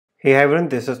Hey everyone,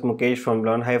 this is Mukesh from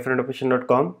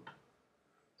learn-automation.com.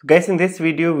 So guys, in this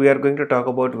video we are going to talk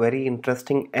about very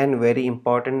interesting and very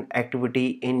important activity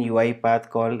in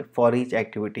UiPath called for each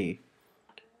activity.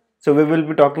 So we will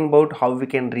be talking about how we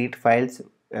can read files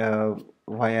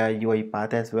via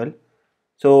UiPath as well.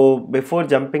 So before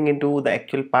jumping into the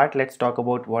actual part, let's talk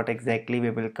about what exactly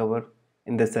we will cover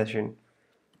in this session.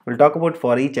 We'll talk about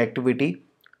for each activity,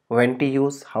 when to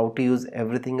use, how to use,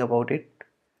 everything about it.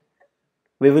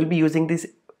 We will be using this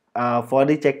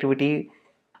for each activity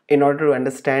in order to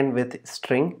understand with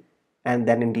string and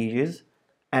then integers.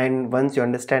 And once you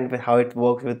understand how it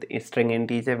works with string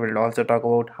and integer, we'll also talk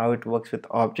about how it works with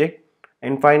object.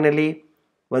 And finally,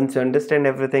 once you understand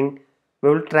everything, we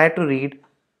will try to read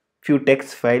few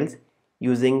text files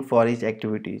using for each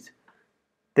activities.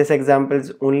 This example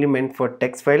is only meant for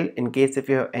text file. In case if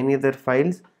you have any other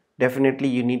files, definitely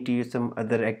you need to use some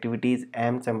other activities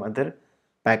and some other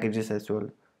packages as well.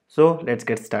 So let's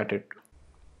get started.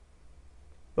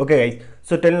 Okay guys,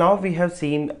 so till now we have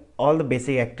seen all the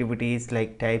basic activities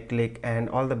like type click and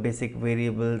all the basic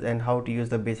variables and how to use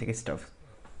the basic stuff.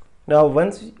 Now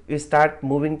once you start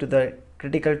moving to the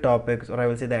critical topics, or I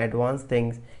will say the advanced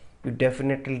things, you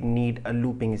definitely need a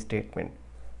looping statement.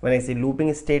 When I say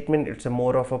looping statement, it's a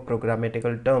more of a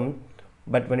programmatical term,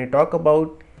 but when you talk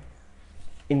about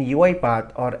in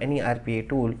UiPath or any RPA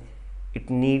tool, it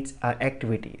needs an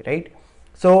activity, right?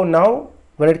 So now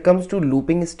when it comes to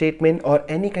looping statement or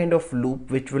any kind of loop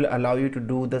which will allow you to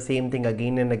do the same thing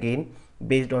again and again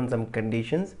based on some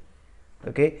conditions,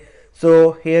 okay,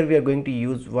 so here we are going to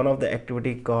use one of the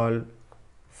activity called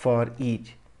for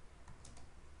each.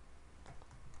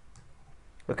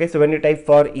 Okay, so when you type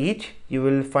for each, you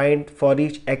will find for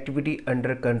each activity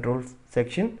under control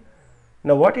section.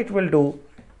 Now what it will do,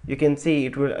 you can see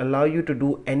it will allow you to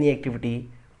do any activity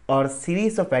or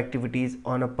series of activities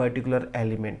on a particular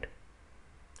element.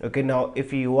 Okay, now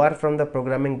if you are from the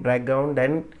programming background,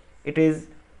 then it is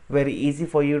very easy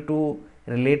for you to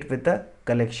relate with the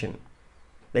collection.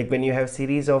 Like when you have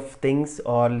series of things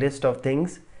or list of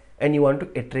things and you want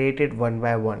to iterate it one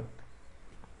by one.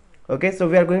 Okay, so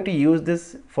we are going to use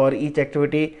this for each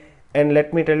activity, and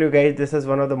let me tell you guys, this is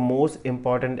one of the most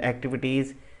important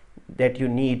activities that you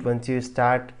need once you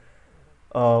start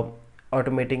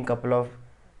automating couple of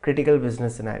critical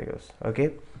business scenarios.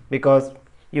 Okay, because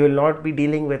you will not be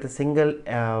dealing with a single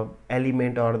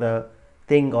element or the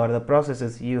thing or the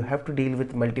processes. You have to deal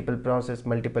with multiple process,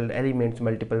 multiple elements,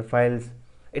 multiple files.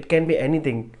 It can be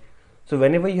anything. So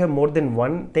whenever you have more than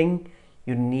one thing,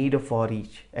 you need a for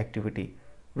each activity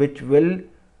which will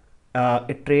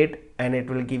iterate, and it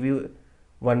will give you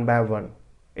one by one.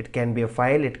 It can be a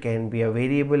file, it can be a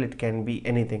variable, it can be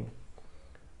anything.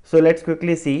 So let's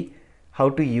quickly see how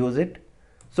to use it.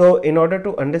 So in order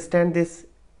to understand this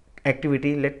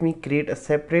activity, let me create a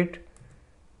separate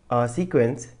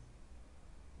sequence,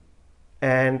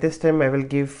 and this time I will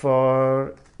give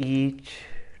for each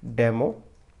demo.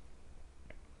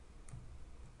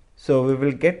 So we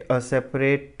will get a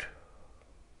separate,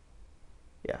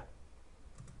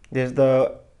 there's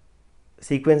the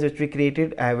sequence which we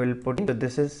created. I will put in. So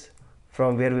this is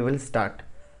from where we will start.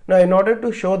 Now in order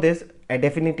to show this, I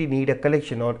definitely need a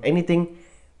collection or anything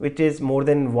which is more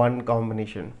than one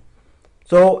combination.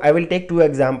 So I will take two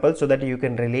examples so that you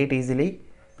can relate easily.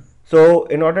 So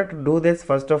in order to do this,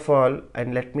 first of all,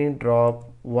 and let me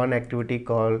drop one activity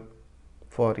called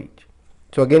for each.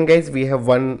 So again guys, we have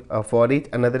one for each,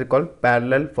 another called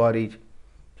parallel for each.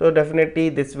 So definitely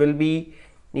this will be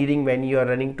needing when you are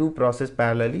running two processes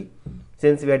parallelly.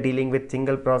 Since we are dealing with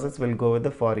single process, we'll go with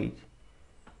the for each.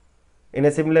 In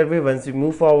a similar way, once we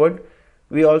move forward,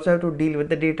 we also have to deal with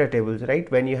the data tables,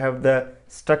 right? When you have the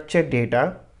structured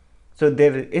data, so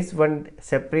there is one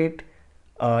separate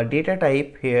data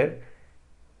type here,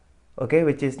 okay,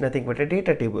 which is nothing but a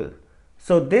data table.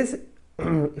 So this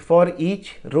for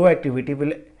each row activity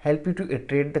will help you to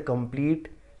iterate the complete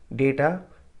data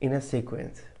in a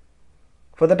sequence.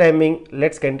 For the timing,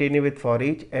 let's continue with for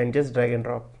each and just drag and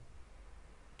drop.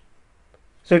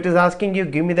 So it is asking you,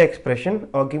 give me the expression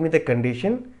or give me the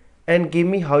condition and give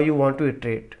me how you want to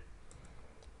iterate.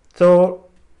 So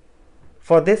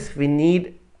for this we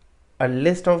need a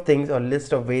list of things or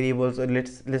list of variables or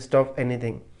list of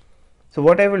anything. So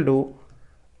what I will do,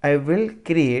 I will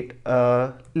create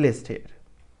a list here.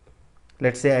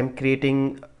 Let's say I'm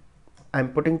putting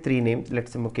three names.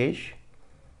 Let's say Mukesh.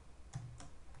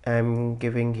 I'm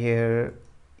giving here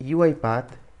UiPath,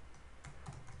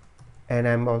 and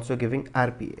I'm also giving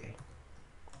RPA.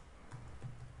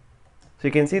 So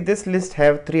you can see this list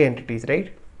have three entities,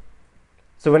 right?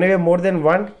 So whenever you have more than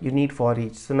one, you need for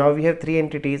each. So now we have three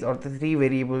entities or the three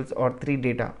variables or three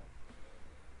data.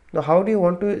 Now how do you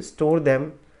want to store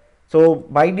them? So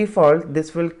by default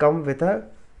this will come with a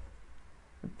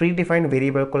predefined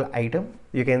variable called item.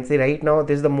 You can see right now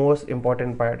this is the most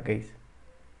important part, guys.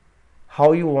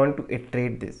 How you want to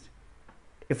iterate this.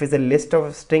 If it's a list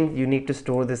of strings, you need to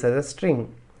store this as a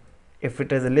string. If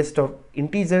it is a list of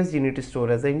integers, you need to store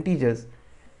as a integers.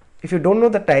 If you don't know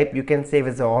the type, you can save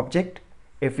as an object.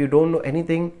 If you don't know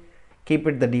anything, keep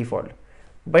it the default.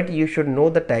 But you should know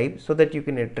the type so that you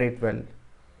can iterate well.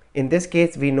 In this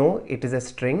case, we know it is a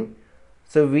string.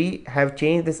 So we have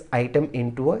changed this item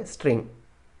into a string.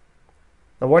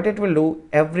 Now what it will do,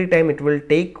 every time it will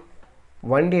take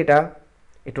one data,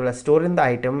 it will store in the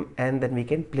item, and then we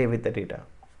can play with the data.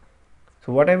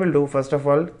 So what I will do, first of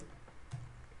all,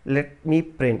 let me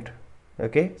print,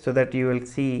 okay, so that you will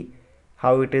see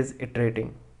how it is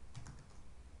iterating.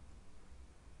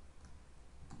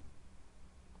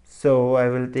 So I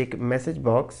will take message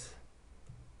box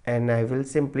and I will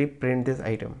simply print this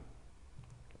item,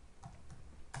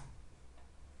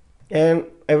 and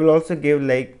I will also give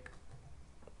like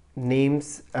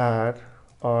names are,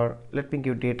 or let me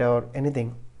give data or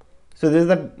anything. So this is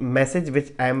the message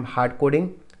which I am hard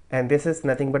coding, and this is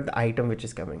nothing but the item which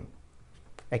is coming.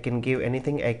 I can give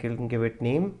anything, I can give it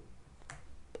name,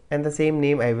 and the same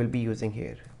name I will be using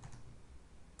here.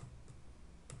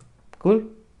 Cool.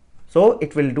 So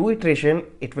it will do iteration,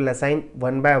 it will assign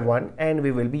one by one, and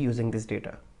we will be using this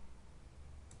data.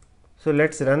 So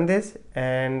let's run this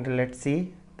and let's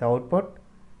see the output.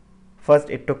 First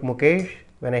it took Mukesh,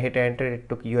 when I hit enter it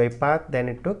took UiPath, then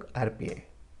it took RPA.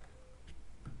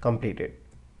 Completed.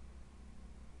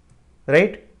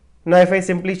 Right? Now if I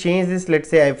simply change this, let's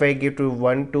say if I give to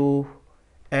 1, 2,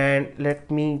 and let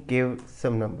me give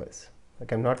some numbers.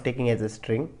 Like I'm not taking as a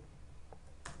string.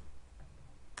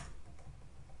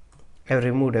 I've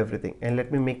removed everything, and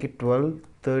let me make it 12,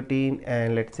 13,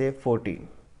 and let's say 14.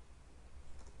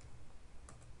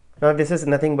 Now this is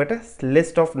nothing but a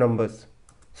list of numbers.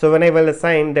 So when I will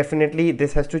assign, definitely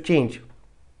this has to change.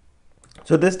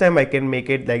 So this time I can make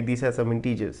it like these are some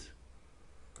integers.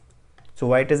 So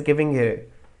why it is giving here?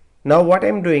 Now what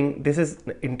I'm doing, this is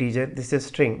integer, this is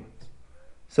string.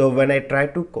 So when I try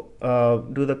to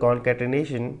do the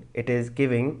concatenation, it is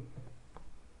giving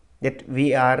that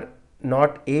we are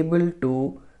not able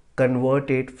to convert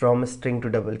it from string to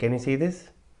double. Can you see this?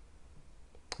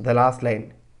 The last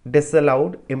line,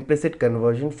 disallowed implicit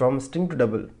conversion from string to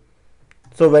double.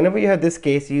 So whenever you have this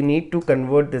case, you need to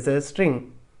convert this as a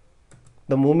string.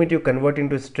 The moment you convert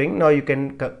into string, now you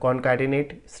can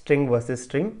concatenate string versus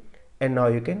string, and now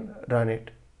you can run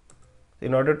it.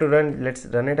 In order to run, let's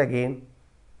run it again.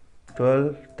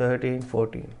 12, 13,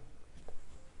 14.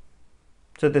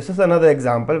 So this is another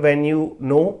example when you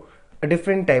know a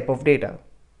different type of data.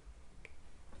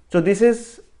 So this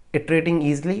is iterating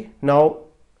easily. Now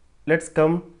let's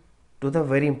come to the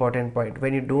very important point.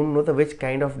 When you don't know the which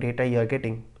kind of data you are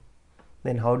getting,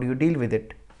 then how do you deal with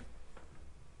it?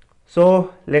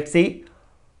 So let's see,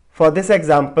 for this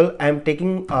example I am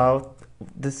taking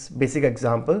this basic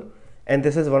example, and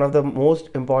this is one of the most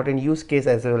important use case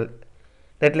as well.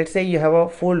 That let's say you have a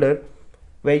folder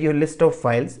where you list of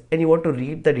files and you want to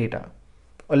read the data,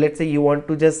 or let's say you want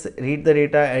to just read the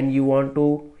data and you want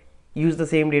to use the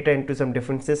same data into some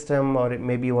different system, or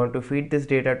maybe you want to feed this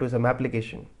data to some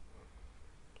application.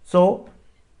 So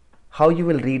how you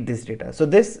will read this data? So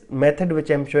this method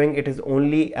which I'm showing, it is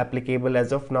only applicable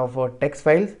as of now for text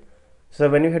files. So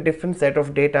when you have different set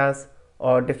of data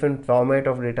or different format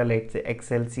of data, let's say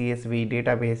Excel, CSV,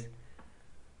 database,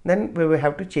 then we will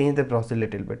have to change the process a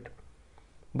little bit.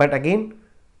 But again,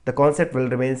 the concept will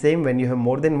remain same. When you have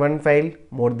more than one file,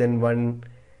 more than one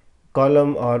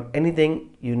column or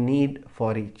anything, you need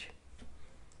for each.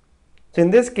 So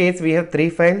in this case, we have 3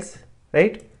 files,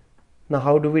 right? Now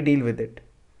how do we deal with it?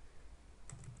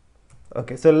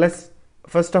 Okay, so let's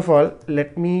first of all,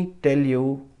 let me tell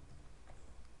you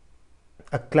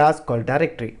a class called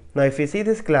directory. Now if you see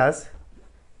this class,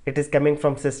 it is coming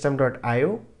from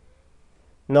system.io.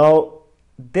 Now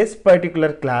this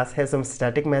particular class has some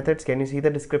static methods. Can you see the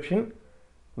description?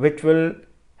 Which will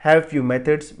have few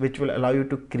methods which will allow you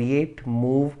to create,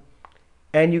 move,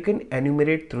 and you can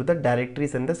enumerate through the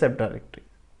directories and the subdirectories.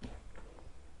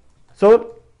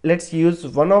 So let's use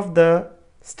one of the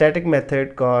static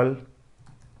method called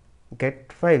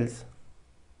get files.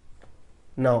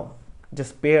 Now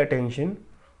just pay attention.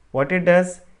 What it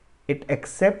does, it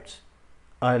accepts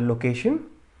a location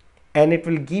and it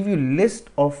will give you list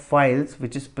of files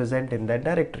which is present in that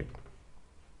directory.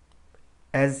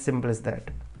 As simple as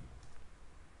that.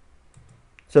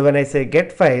 So when I say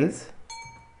get files,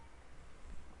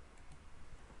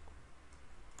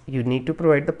 you need to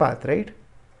provide the path, right?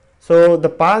 So the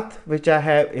path which I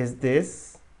have is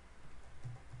this.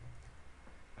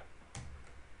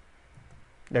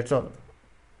 That's all.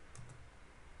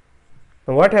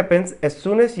 Now what happens, as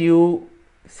soon as you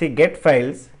say get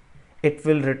files, it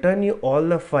will return you all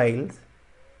the files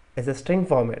as a string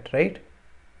format, right?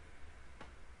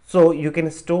 So you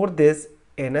can store this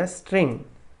in a string.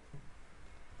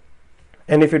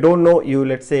 And if you don't know, you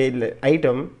let's say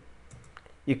item,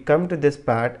 you come to this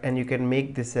part and you can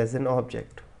make this as an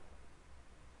object.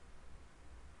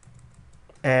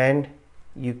 And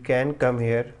you can come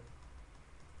here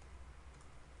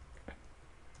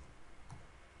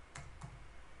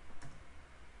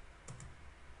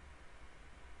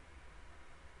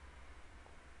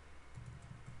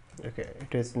okay,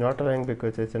 it is not allowing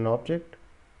because it's an object.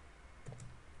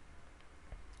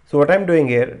 So what I'm doing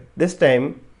here, this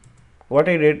time what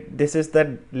I did, this is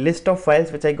the list of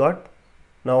files which I got.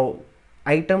 Now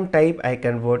item type I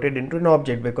converted into an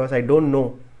object because I don't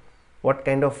know what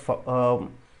kind of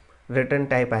return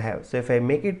type I have. So if I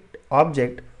make it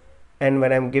object, and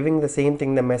when I'm giving the same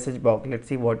thing the message box, let's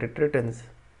see what it returns.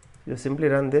 You simply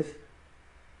run this.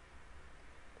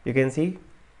 You can see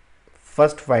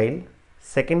first file,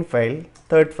 second file,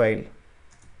 third file.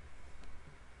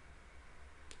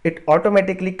 It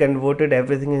automatically converted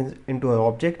everything into an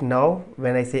object. Now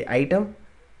when I say item,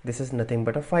 this is nothing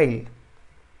but a file.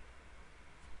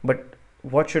 But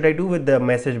what should I do with the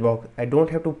message box? I don't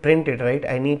have to print it, right?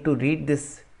 I need to read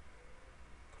this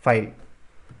file.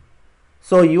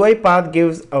 So UiPath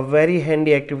gives a very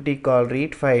handy activity called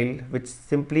read file, which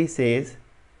simply says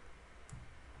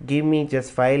give me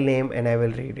just file name and I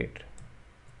will read it.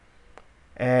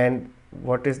 And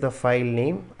what is the file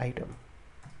name? Item.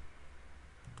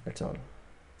 That's all.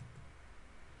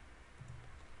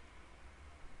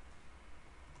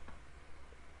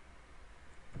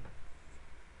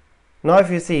 Now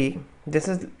if you see, this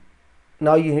is,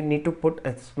 now you need to put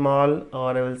a small,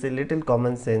 or I will say little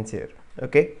common sense here.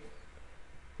 Okay,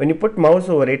 when you put mouse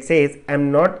over it, says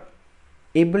I'm not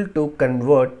able to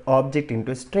convert object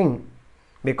into string,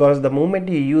 because the moment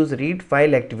you use read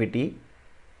file activity,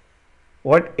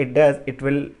 what it does, it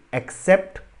will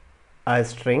accept a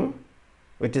string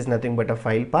which is nothing but a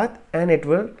file path, and it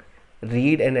will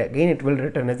read, and again it will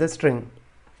return as a string.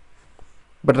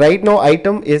 But right now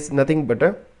item is nothing but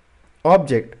a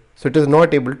object, so it is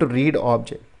not able to read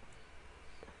object.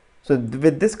 So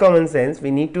with this common sense, we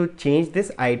need to change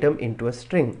this item into a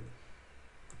string.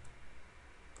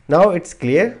 Now it's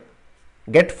clear.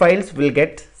 Get files will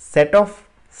get set of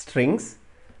strings.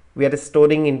 We are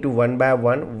storing into one by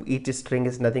one. Each string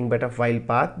is nothing but a file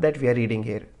path that we are reading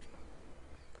here.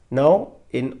 Now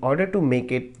in order to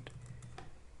make it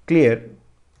clear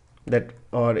that,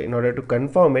 or in order to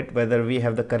confirm it whether we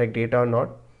have the correct data or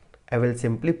not, I will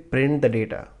simply print the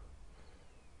data.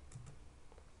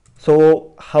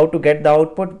 So how to get the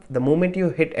output? The moment you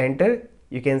hit enter,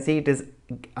 you can see it is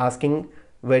asking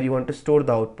where you want to store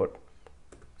the output.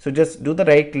 So just do the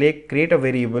right click, create a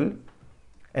variable,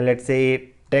 and let's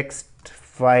say text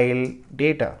file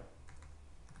data.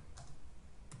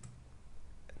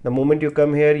 The moment you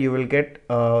come here, you will get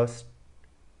a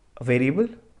variable.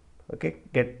 Okay,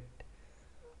 get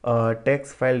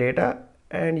text file data,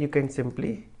 and you can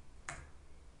simply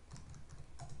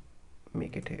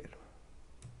make it here.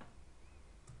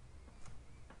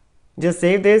 Just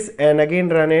save this and again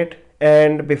run it.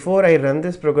 And before I run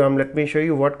this program, let me show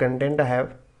you what content I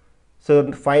have.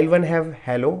 So file 1 have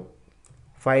hello,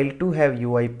 file 2 have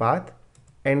UiPath,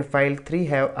 and file 3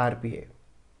 have RPA,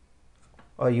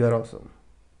 or you are awesome.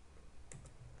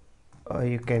 Or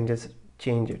you can just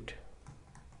change it.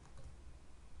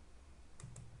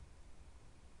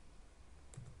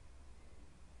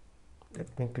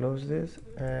 Let me close this,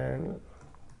 and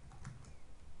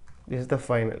this is the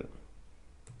final.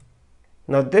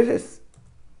 Now this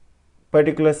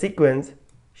particular sequence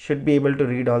should be able to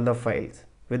read all the files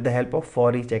with the help of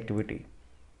for each activity.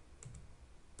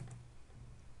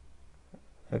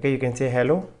 Okay, you can say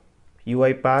hello,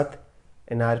 UiPath,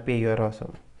 and RPA, you are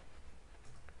awesome.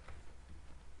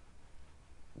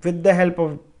 With the help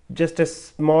of just a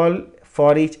small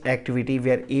for each activity,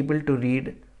 we are able to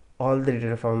read all the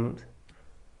data from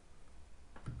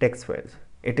text files.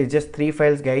 It is just 3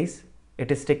 files, guys.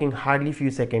 It is taking hardly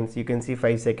few seconds. You can see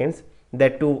 5 seconds.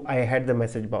 That too, I had the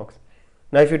message box.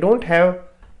 Now if you don't have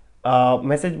a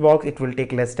message box, it will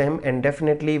take less time, and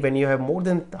definitely when you have more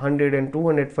than 100 and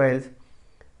 200 files,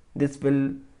 this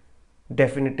will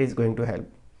definitely is going to help.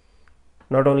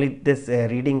 Not only this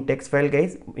reading text file,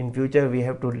 guys, in future we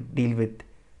have to deal with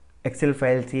Excel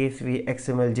file, CSV,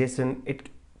 XML, JSON,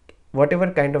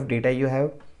 whatever kind of data you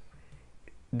have,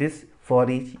 this for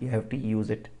each you have to use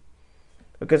it.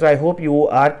 Okay, so I hope you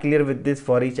are clear with this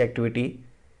for each activity.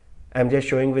 I'm just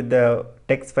showing with the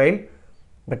text file,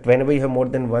 but whenever you have more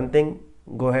than one thing,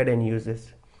 go ahead and use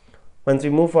this. Once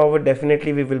we move forward,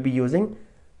 definitely we will be using.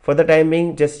 For the time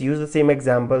being, just use the same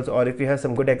examples, or if you have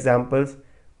some good examples,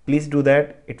 please do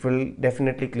that. It will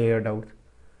definitely clear your doubts.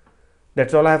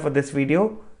 That's all I have for this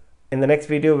video. In the next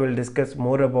video, we'll discuss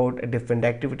more about different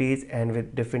activities and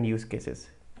with different use cases.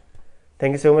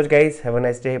 Thank you so much, guys. Have a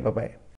nice day. Bye bye.